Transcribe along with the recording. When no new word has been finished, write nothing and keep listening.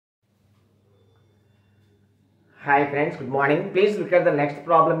Hi friends, good morning. Please look at the next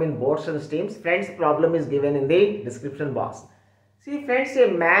problem in boards and streams. Friends, problem is given in the description box. See friends, a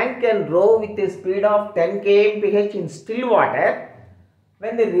man can row with a speed of 10 kmph in still water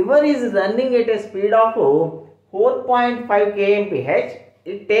when the river is running at a speed of 4.5 kmph.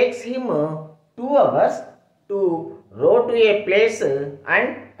 It takes him 2 hours to row to a place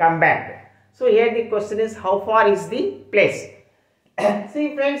and come back. So here the question is, how far is the place?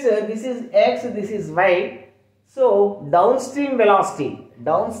 See friends, this is x, this is y. So downstream velocity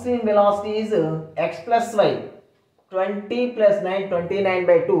is x plus y, 20 plus 9, 29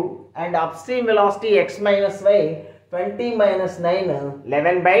 by 2, and upstream velocity x minus y, 20 minus 9,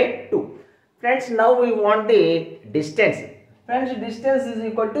 11 by 2. Friends, now we want the distance. Friends, distance is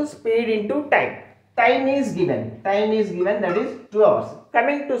equal to speed into time. Time is given, that is 2 hours.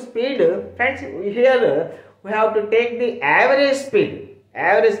 Coming to speed, friends, here we have to take the average speed.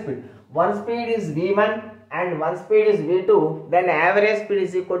 One speed is v1 and one speed is v2. Then average speed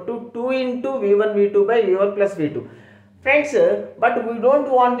is equal to 2 into v1 v2 by v1 plus v2. Friends, but we don't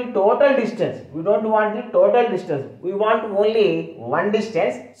want the total distance. We want only one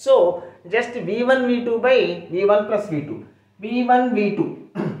distance. So just v1 v2 by v1 plus v2. v1 v2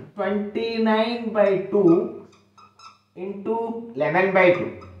 29 by 2 into 11 by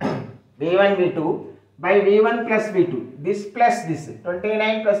 2. v1 v2 by v1 plus v2. This plus this.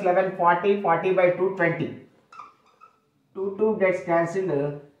 29 plus 11 40. 40 by 2 20. 2 gets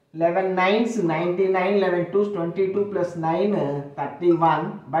cancelled. 11 9s 99. 11 2s 22 plus 9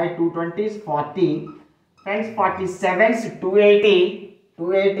 31 by 220 is 40. Friends, 47s 280.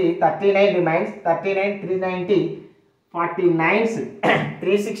 39 remains. 39 390. 49s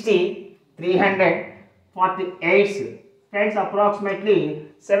 360. 300. 48s. Friends, approximately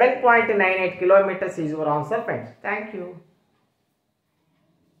 7.98 kilometers is your answer, friends. Thank you.